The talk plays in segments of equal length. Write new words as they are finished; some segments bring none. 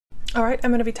All right,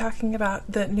 I'm going to be talking about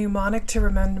the mnemonic to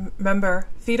remember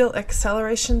fetal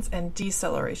accelerations and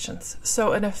decelerations.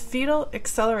 So a fetal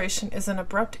acceleration is an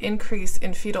abrupt increase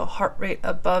in fetal heart rate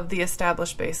above the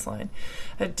established baseline.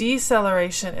 A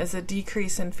deceleration is a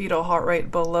decrease in fetal heart rate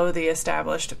below the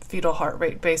established fetal heart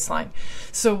rate baseline.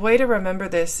 So a way to remember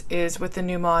this is with the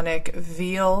mnemonic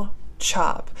VEAL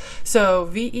CHOP. So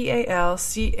VEAL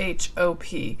CHOP.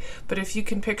 But if you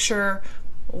can picture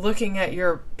looking at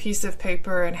your piece of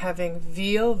paper and having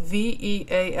VEAL,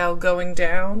 VEAL, going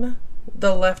down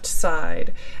the left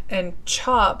side and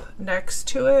CHOP next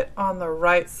to it on the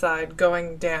right side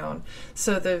going down.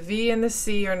 So the V and the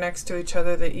C are next to each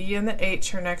other, the E and the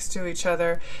H are next to each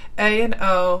other, A and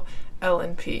O, L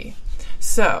and P.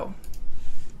 So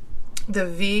the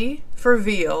V for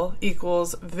VEAL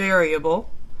equals variable,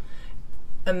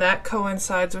 and that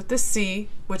coincides with the C,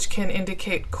 which can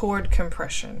indicate cord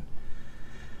compression.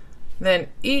 Then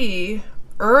E,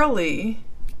 early,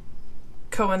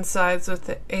 coincides with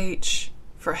the H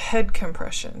for head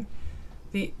compression.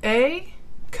 The A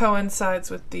coincides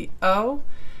with the O,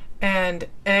 and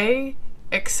A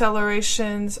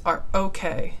accelerations are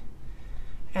okay.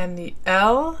 And the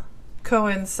L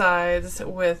coincides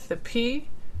with the P,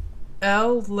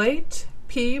 L late,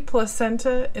 P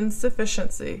placenta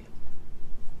insufficiency.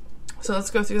 So let's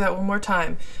go through that one more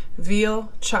time.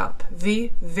 VEAL CHOP.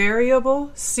 V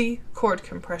variable, C cord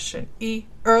compression, E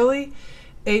early,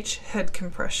 H head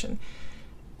compression.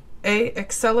 A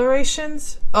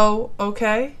accelerations, O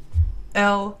okay,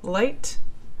 L late,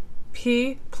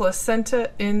 P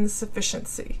placenta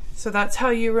insufficiency. So that's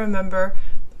how you remember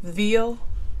VEAL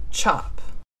CHOP.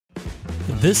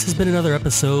 This has been another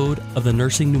episode of the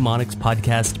Nursing Mnemonics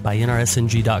podcast by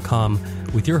NRSNG.com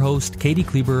with your host, Katie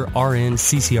Kleber, RN,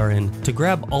 CCRN. To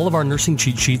grab all of our nursing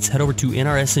cheat sheets, head over to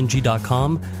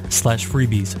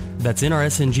NRSNG.com/freebies. That's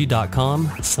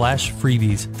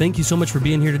NRSNG.com/freebies. Thank you so much for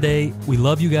being here today. We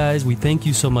love you guys. We thank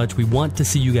you so much. We want to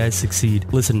see you guys succeed.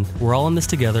 Listen, we're all in this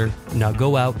together. Now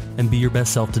go out and be your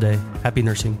best self today. Happy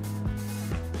nursing.